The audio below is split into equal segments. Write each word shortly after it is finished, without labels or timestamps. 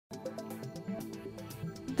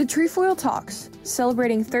The Trefoil Talks,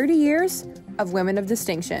 celebrating 30 years of Women of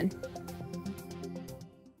Distinction.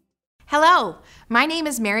 Hello, my name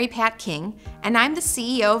is Mary Pat King, and I'm the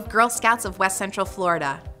CEO of Girl Scouts of West Central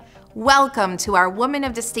Florida. Welcome to our Women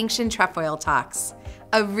of Distinction Trefoil Talks,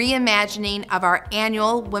 a reimagining of our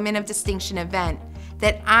annual Women of Distinction event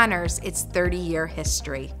that honors its 30-year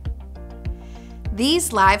history.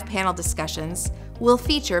 These live panel discussions will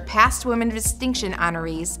feature past Women of Distinction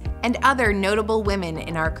honorees and other notable women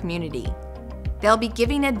in our community. They'll be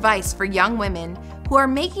giving advice for young women who are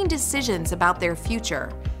making decisions about their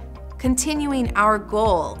future, continuing our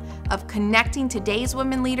goal of connecting today's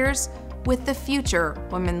women leaders with the future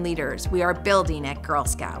women leaders we are building at Girl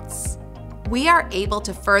Scouts. We are able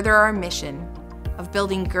to further our mission of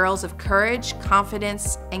building girls of courage,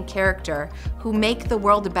 confidence, and character who make the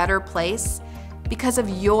world a better place because of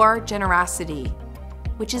your generosity,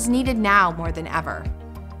 which is needed now more than ever.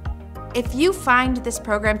 If you find this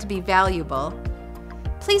program to be valuable,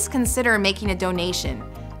 please consider making a donation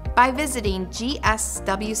by visiting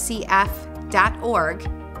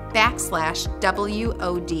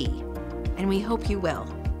gswcf.org/WOD, and we hope you will.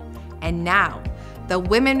 And now, the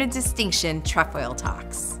Women of Distinction Trefoil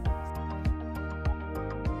Talks.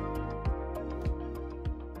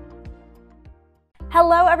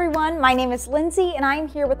 Hello everyone, my name is Lindsay and I'm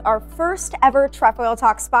here with our first ever Trefoil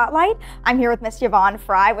Talk Spotlight. I'm here with Miss Yvonne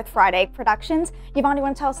Fry with Fried Egg Productions. Yvonne, do you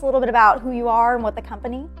want to tell us a little bit about who you are and what the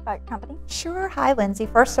company? Sure. Hi Lindsay.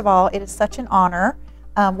 First of all, it is such an honor.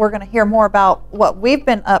 We're going to hear more about what we've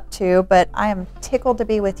been up to, but I am tickled to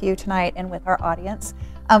be with you tonight and with our audience.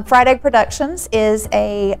 Fried Egg Productions is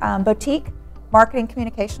a boutique marketing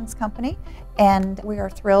communications company, and we are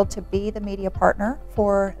thrilled to be the media partner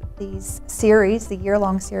for these series, the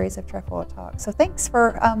year-long series of Trefoil Talks. So thanks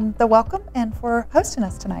for the welcome and for hosting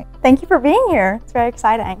us tonight. Thank you for being here. It's very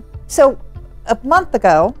exciting. So a month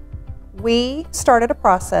ago, we started a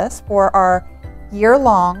process for our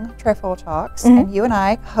year-long Trefoil Talks, and you and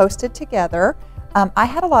I hosted together. I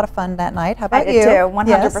had a lot of fun that night. How about you? I did too,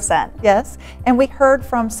 100%. Yes, and we heard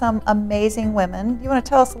from some amazing women. You want to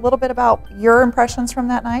tell us a little bit about your impressions from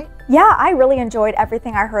that night? Yeah, I really enjoyed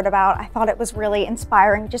everything I heard about. I thought it was really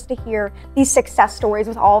inspiring just to hear these success stories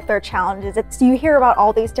with all of their challenges. You hear about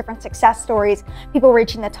all these different success stories, people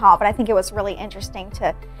reaching the top, but I think it was really interesting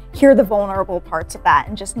to hear the vulnerable parts of that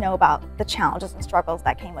and just know about the challenges and struggles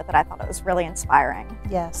that came with it. I thought it was really inspiring.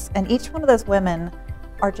 Yes, and each one of those women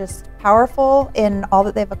are just powerful in all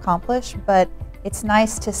that they've accomplished, but it's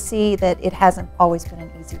nice to see that it hasn't always been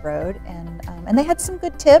an easy road, and they had some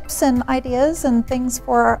good tips and ideas and things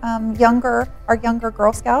for our younger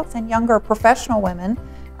Girl Scouts and younger professional women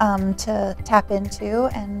to tap into,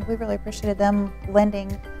 and we really appreciated them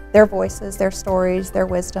lending their voices, their stories, their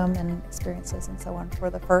wisdom and experiences and so on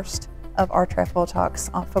for the first of our Trefoil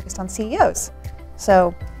Talks focused on CEOs.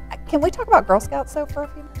 So can we talk about Girl Scouts though for a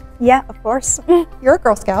few minutes? Yeah, of course. You're a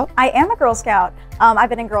Girl Scout. I am a Girl Scout. I've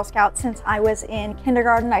been in Girl Scouts since I was in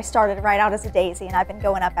kindergarten. I started right out as a daisy and I've been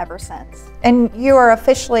going up ever since. And you are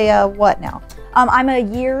officially a what now? I'm a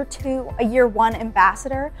year one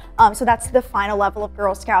ambassador. So that's the final level of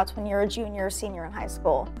Girl Scouts when you're a junior or senior in high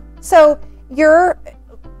school. So you're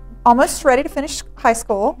almost ready to finish high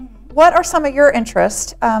school. What are some of your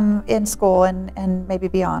interests in school and maybe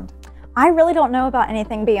beyond? I really don't know about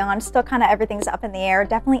anything beyond. Still kind of everything's up in the air.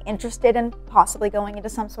 Definitely interested in possibly going into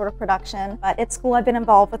some sort of production. But at school I've been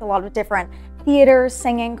involved with a lot of different theaters,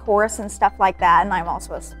 singing, chorus and stuff like that. And I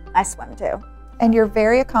swim too. And you're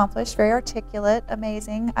very accomplished, very articulate,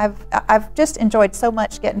 amazing. I've just enjoyed so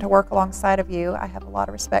much getting to work alongside of you. I have a lot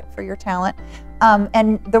of respect for your talent.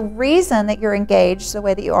 And the reason that you're engaged the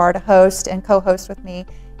way that you are to host and co-host with me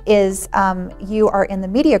is you are in the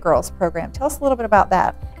Media Girls program. Tell us a little bit about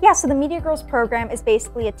that. Yeah, so the Media Girls program is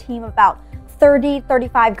basically a team of about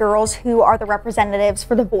 35 girls who are the representatives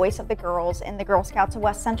for the voice of the girls in the Girl Scouts of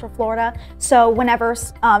West Central Florida. So whenever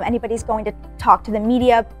anybody's going to talk to the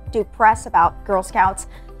media, do press about Girl Scouts,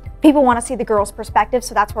 people want to see the girls' perspective,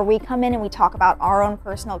 so that's where we come in and we talk about our own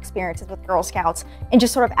personal experiences with Girl Scouts and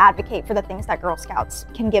just sort of advocate for the things that Girl Scouts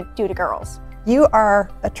can do to girls. You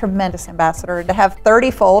are a tremendous ambassador. To have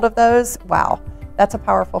 30-fold of those, wow, that's a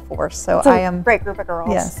powerful force. So I am a great group of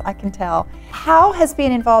girls. Yes, I can tell. How has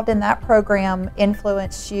being involved in that program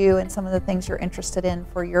influenced you and some of the things you're interested in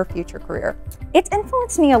for your future career? It's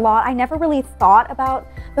influenced me a lot. I never really thought about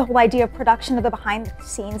the whole idea of production of the behind the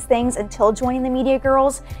scenes things until joining the Media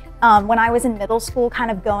Girls. When I was in middle school,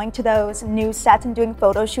 kind of going to those new sets and doing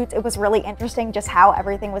photo shoots, it was really interesting just how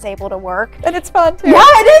everything was able to work. And it's fun too. Yeah,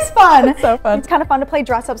 it is fun. It's so fun. It's kind of fun to play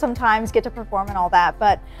dress up sometimes, get to perform and all that,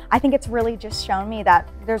 but I think it's really just shown me that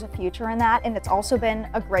there's a future in that, and it's also been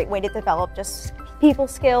a great way to develop just people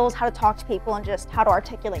skills, how to talk to people, and just how to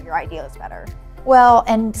articulate your ideas better. Well,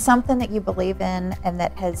 and something that you believe in and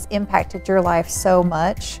that has impacted your life so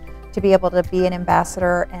much, to be able to be an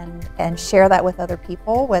ambassador and share that with other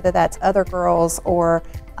people, whether that's other girls or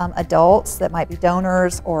adults that might be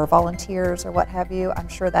donors or volunteers or what have you. I'm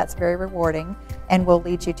sure that's very rewarding and will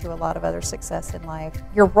lead you to a lot of other success in life.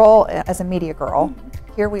 Your role as a media girl,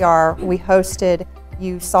 here we are, we hosted,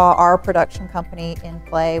 you saw our production company in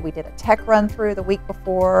play. We did a tech run through the week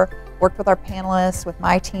before, worked with our panelists, with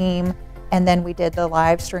my team, and then we did the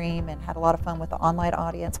live stream and had a lot of fun with the online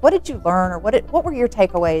audience. What did you learn, or what were your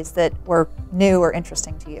takeaways that were new or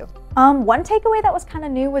interesting to you? One takeaway that was kind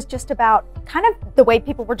of new was just about kind of the way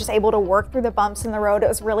people were just able to work through the bumps in the road. It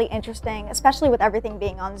was really interesting, especially with everything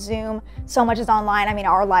being on Zoom. So much is online. I mean,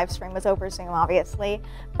 our live stream was over Zoom, obviously,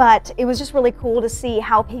 but it was just really cool to see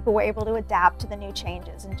how people were able to adapt to the new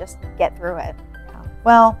changes and just get through it. Yeah.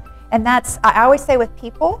 Well, and that's, I always say with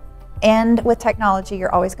people, and with technology,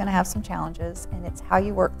 you're always going to have some challenges, and it's how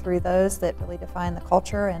you work through those that really define the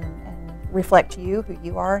culture and reflect you, who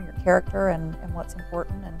you are, and your character, and what's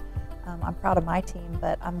important. And I'm proud of my team,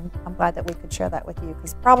 but I'm glad that we could share that with you,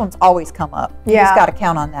 because problems always come up. You just got to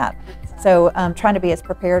count on that. So trying to be as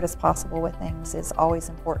prepared as possible with things is always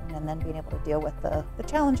important, and then being able to deal with the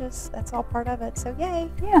challenges, that's all part of it. So yay.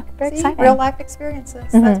 Yeah, very exciting. Real life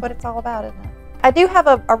experiences, that's what it's all about, isn't it? I do have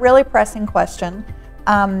a really pressing question.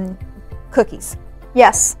 Cookies.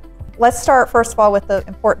 Yes. Let's start first of all with the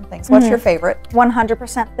important things. What's your favorite?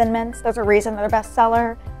 100% Thin Mints. There's a reason they're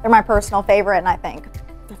bestseller. They're my personal favorite, and I think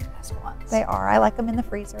they're the best ones. They are. I like them in the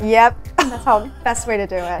freezer. Yep. That's the best way to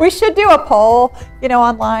do it. We should do a poll,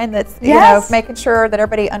 online that's, making sure that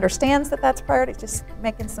everybody understands that that's priority, just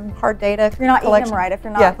making some hard data You're not collection. eating them right if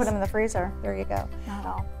you're not putting them in the freezer. There you go. Not at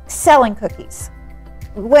all. Selling cookies.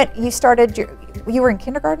 What you started, you were in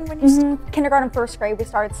kindergarten when you Kindergarten, first grade, we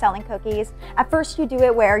started selling cookies. At first you do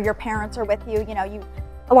it where your parents are with you.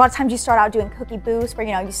 A lot of times you start out doing cookie booths where,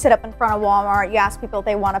 you sit up in front of Walmart, you ask people if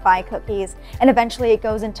they want to buy cookies, and eventually it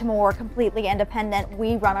goes into more completely independent.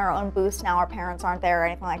 We run our own booths now, our parents aren't there or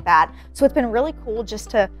anything like that. So it's been really cool just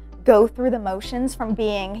to go through the motions from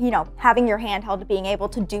being, having your handheld to being able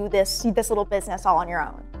to do this little business all on your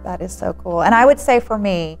own. That is so cool. And I would say for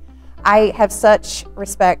me, I have such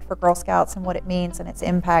respect for Girl Scouts and what it means and its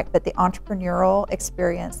impact, but the entrepreneurial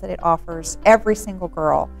experience that it offers every single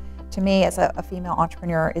girl, to me as a female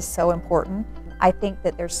entrepreneur, is so important. I think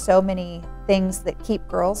that there's so many things that keep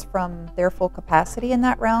girls from their full capacity in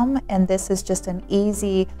that realm, and this is just an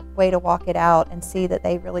easy way to walk it out and see that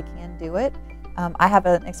they really can do it. I have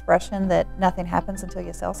an expression that nothing happens until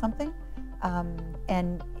you sell something.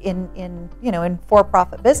 And in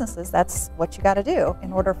for-profit businesses, that's what you got to do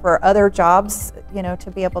in order for other jobs,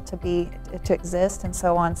 to be able to exist and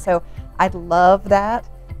so on. So I love that.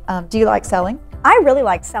 Do you like selling? I really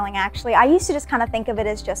like selling, actually. I used to just kind of think of it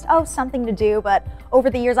as just, something to do, but over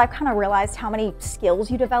the years I've kind of realized how many skills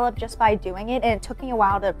you develop just by doing it, and it took me a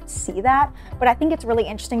while to see that, but I think it's really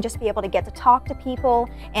interesting just to be able to get to talk to people,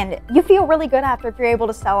 and you feel really good after if you're able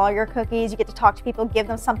to sell all your cookies. You get to talk to people, give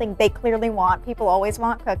them something they clearly want. People always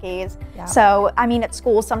want cookies. Yeah. So, at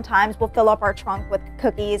school sometimes we'll fill up our trunk with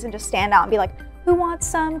cookies and just stand out and be like, who wants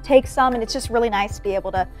some? Take some, and it's just really nice to be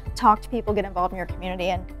able to talk to people, get involved in your community,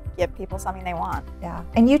 and give people something they want. Yeah,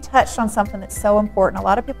 and you touched on something that's so important. A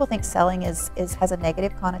lot of people think selling has a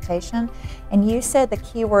negative connotation, and you said the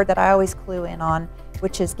key word that I always clue in on,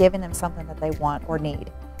 which is giving them something that they want or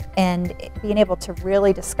need. And being able to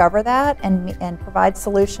really discover that and provide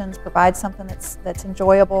solutions, provide something that's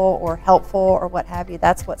enjoyable or helpful or what have you,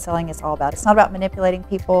 that's what selling is all about. It's not about manipulating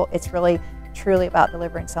people, it's really truly about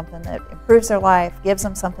delivering something that improves their life, gives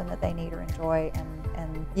them something that they need or enjoy, and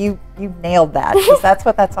you nailed that, because that's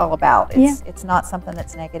what that's all about. It's not something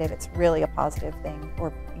that's negative, it's really a positive thing,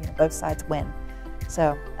 or both sides win.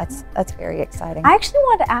 So that's very exciting. I actually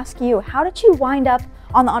wanted to ask you, how did you wind up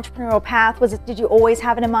on the entrepreneurial path? Did you always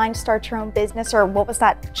have it in mind to start your own business, or what was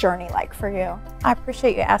that journey like for you? I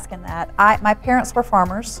appreciate you asking that. My parents were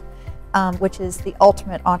farmers, which is the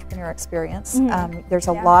ultimate entrepreneur experience. There's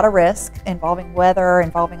a lot of risk involving weather,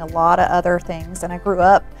 involving a lot of other things, and I grew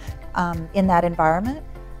up in that environment.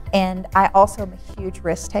 And I also am a huge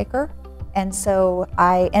risk taker. And so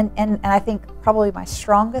I think probably my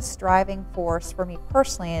strongest driving force for me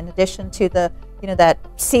personally, in addition to that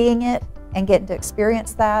seeing it and getting to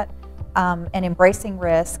experience that, and embracing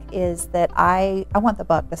risk is that I want the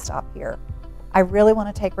buck to stop here. I really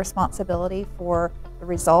want to take responsibility for the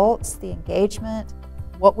results, the engagement,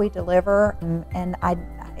 what we deliver, and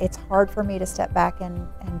it's hard for me to step back and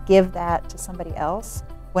give that to somebody else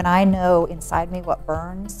when I know inside me what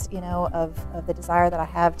burns, of the desire that I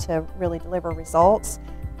have to really deliver results,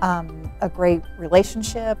 a great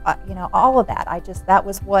relationship, all of that. That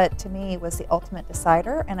was what to me was the ultimate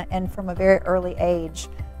decider, and from a very early age,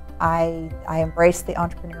 I embraced the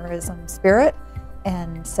entrepreneurism spirit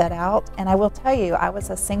and set out. And I will tell you, I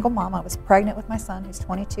was a single mom. I was pregnant with my son, who's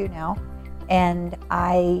 22 now, and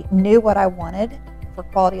I knew what I wanted for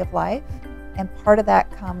quality of life. And part of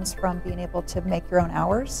that comes from being able to make your own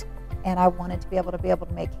hours. And I wanted to be able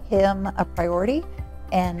to make him a priority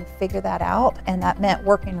and figure that out. And that meant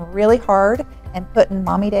working really hard and putting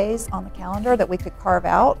mommy days on the calendar that we could carve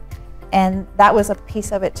out. And that was a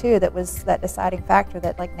piece of it too, that was that deciding factor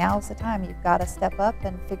that like, now's the time. You've got to step up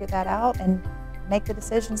and figure that out and make the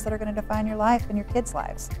decisions that are going to define your life and your kids'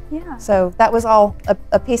 lives. Yeah. So that was all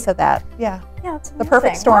a piece of that. Yeah. Yeah, that's amazing. The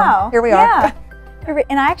perfect storm. Wow. Here we are. Yeah.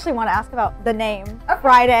 And I actually want to ask about the name,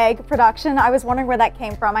 Fried Egg Production. I was wondering where that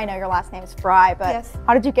came from. I know your last name is Fry, but yes.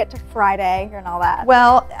 How did you get to Fried Egg and all that?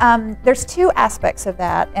 Well, there's two aspects of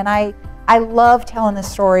that, and I love telling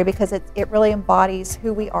this story because it really embodies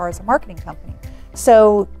who we are as a marketing company.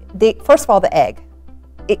 So, first of all, the egg.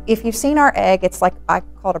 If you've seen our egg, it's like, I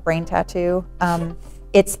call it a brain tattoo.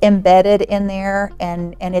 It's embedded in there,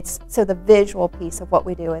 and it's so the visual piece of what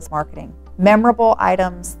we do as marketing. Memorable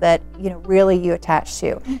items that really you attach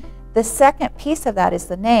to. The second piece of that is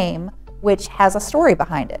the name, which has a story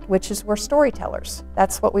behind it, which is we're storytellers.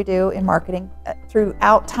 That's what we do in marketing.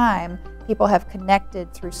 Throughout time, people have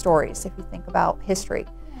connected through stories, if you think about history.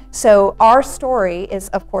 So our story is,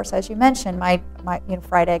 of course, as you mentioned, my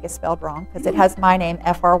Fried Egg is spelled wrong because it has my name,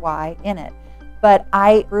 F-R-Y, in it. But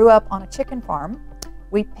I grew up on a chicken farm.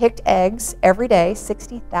 We picked eggs every day.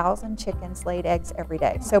 60,000 chickens laid eggs every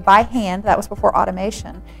day. So by hand, that was before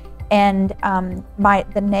automation. And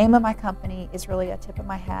the name of my company is really a tip of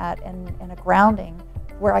my hat and a grounding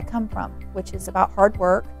where I come from, which is about hard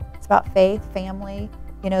work. It's about faith, family,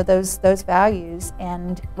 those values,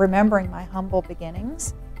 and remembering my humble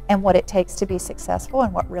beginnings and what it takes to be successful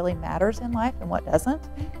and what really matters in life and what doesn't,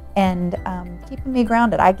 and keeping me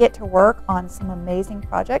grounded. I get to work on some amazing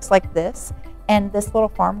projects like this, and this little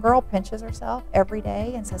farm girl pinches herself every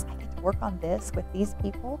day and says, I get to work on this with these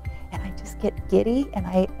people, and I just get giddy and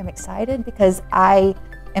I am excited because I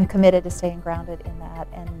am committed to staying grounded in that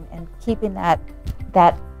and keeping that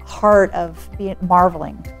heart of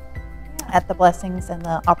our at the blessings and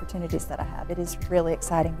the opportunities that I have. It is really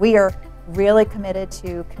exciting. We are really committed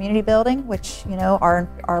to community building, which,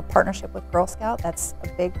 our partnership with Girl Scout, that's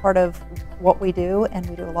a big part of what we do, and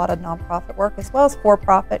we do a lot of nonprofit work as well as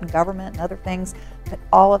for-profit and government and other things, but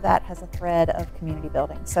all of that has a thread of community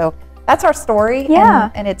building. So that's our story,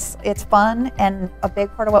 and it's fun, and a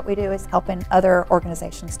big part of what we do is helping other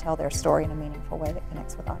organizations tell their story in a meaningful way that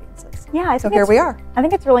connects with audiences. Yeah, so here we are. I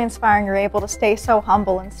think it's really inspiring you're able to stay so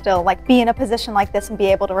humble and still be in a position like this and be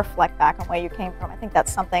able to reflect back on where you came from. I think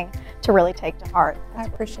that's something to really take to heart. I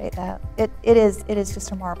appreciate that. It is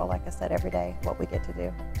just a marvel, like I said, every day what we get to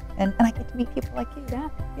do, and I get to meet people like you. Yeah,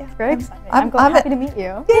 it's very exciting. I'm happy to meet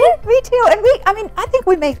you. Yeah, me too. And I think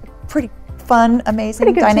we make pretty fun,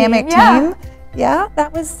 amazing, dynamic team. Yeah,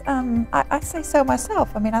 that was, I say so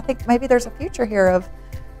myself. I think maybe there's a future here of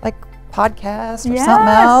podcast or something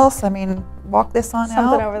else. Walk this on out.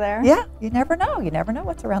 Something over there. Yeah, you never know. You never know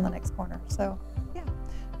what's around the next corner. So, yeah.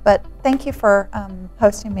 But thank you for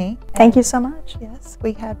hosting me. Thank you so much. Yes,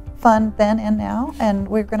 we had fun then and now, and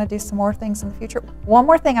we're going to do some more things in the future. One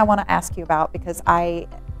more thing I want to ask you about, because I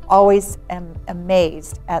always am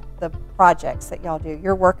amazed at the projects that y'all do.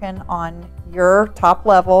 You're working on your top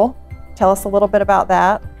level. Tell us a little bit about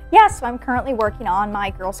that. Yes, so I'm currently working on my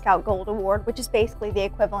Girl Scout Gold Award, which is basically the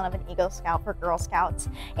equivalent of an Eagle Scout for Girl Scouts.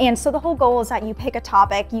 And so the whole goal is that you pick a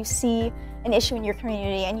topic, you see an issue in your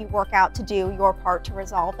community, and you work out to do your part to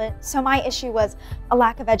resolve it. So my issue was a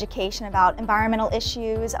lack of education about environmental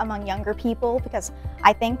issues among younger people, because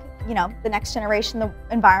I think, the next generation, the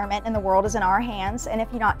environment and the world is in our hands. And if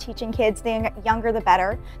you're not teaching kids, the younger the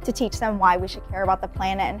better, to teach them why we should care about the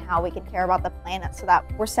planet and how we can care about the planet so that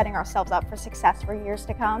we're setting ourselves up for success for years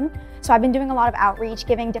to come. So I've been doing a lot of outreach,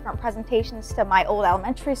 giving different presentations to my old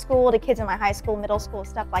elementary school, to kids in my high school, middle school,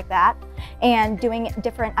 stuff like that. And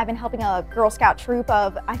I've been helping a Girl Scout troop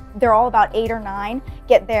of, they're all about 8 or 9,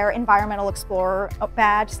 get their Environmental Explorer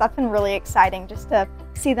badge. So that's been really exciting, just to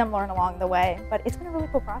see them learn along the way. But it's been a really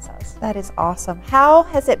cool process. That is awesome. How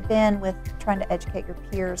has it been with trying to educate your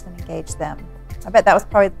peers and engage them? I bet that was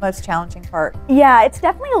probably the most challenging part. Yeah, it's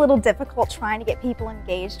definitely a little difficult trying to get people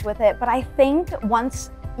engaged with it, but I think once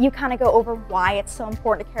you kind of go over why it's so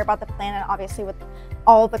important to care about the planet, obviously with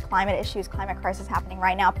all the climate issues, climate crisis happening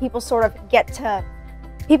right now, people get a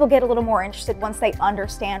little more interested once they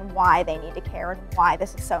understand why they need to care and why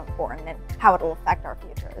this is so important and how it will affect our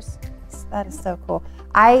futures. That is so cool.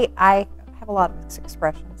 I have a lot of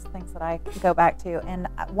expressions, things that I go back to, and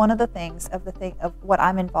one of the things of what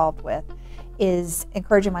I'm involved with is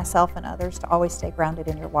encouraging myself and others to always stay grounded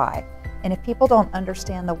in your why. And if people don't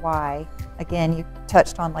understand the why, again, you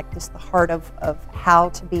touched on like just the heart of how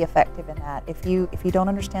to be effective in that. If you don't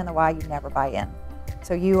understand the why, you never buy in.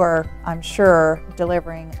 So you are, I'm sure,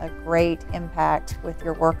 delivering a great impact with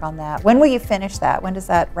your work on that. When will you finish that? When does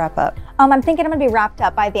that wrap up? I'm thinking I'm going to be wrapped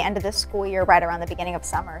up by the end of this school year, right around the beginning of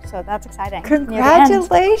summer. So that's exciting.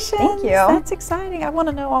 Congratulations! Thank you. That's exciting. I want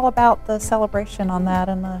to know all about the celebration on that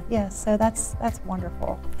and so that's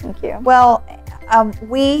wonderful. Thank you. Well,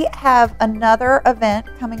 we have another event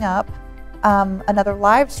coming up, another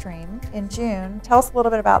live stream in June. Tell us a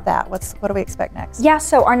little bit about that. What do we expect next? Yeah,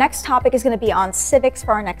 so our next topic is going to be on civics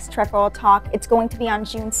for our next Trefoil talk. It's going to be on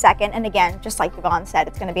June 2nd, and again, just like Yvonne said,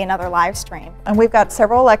 it's going to be another live stream. And we've got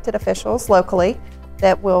several elected officials locally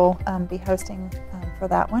that will be hosting for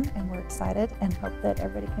that one, and we're excited and hope that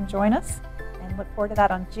everybody can join us, and look forward to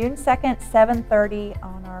that on June 2nd, 7:30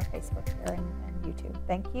 on our Facebook here and YouTube.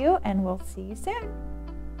 Thank you, and we'll see you soon.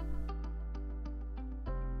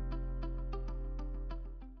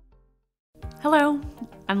 Hello,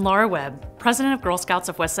 I'm Laura Webb, President of Girl Scouts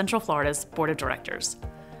of West Central Florida's Board of Directors.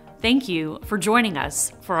 Thank you for joining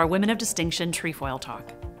us for our Women of Distinction Trefoil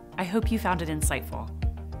Talk. I hope you found it insightful.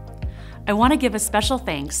 I want to give a special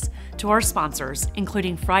thanks to our sponsors,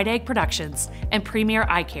 including Fried Egg Productions and Premier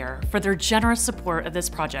Eye Care, for their generous support of this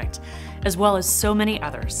project, as well as so many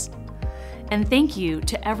others. And thank you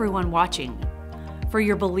to everyone watching for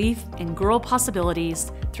your belief in girl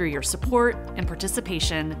possibilities through your support and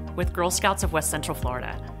participation with Girl Scouts of West Central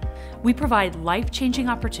Florida. We provide life-changing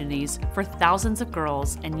opportunities for thousands of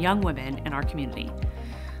girls and young women in our community,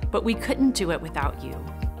 but we couldn't do it without you.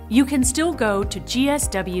 You can still go to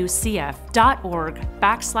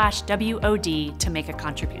gswcf.org/WOD to make a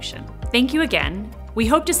contribution. Thank you again. We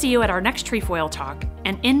hope to see you at our next Trefoil Talk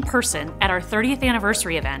and in person at our 30th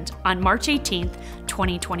anniversary event on March 18th,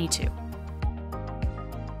 2022.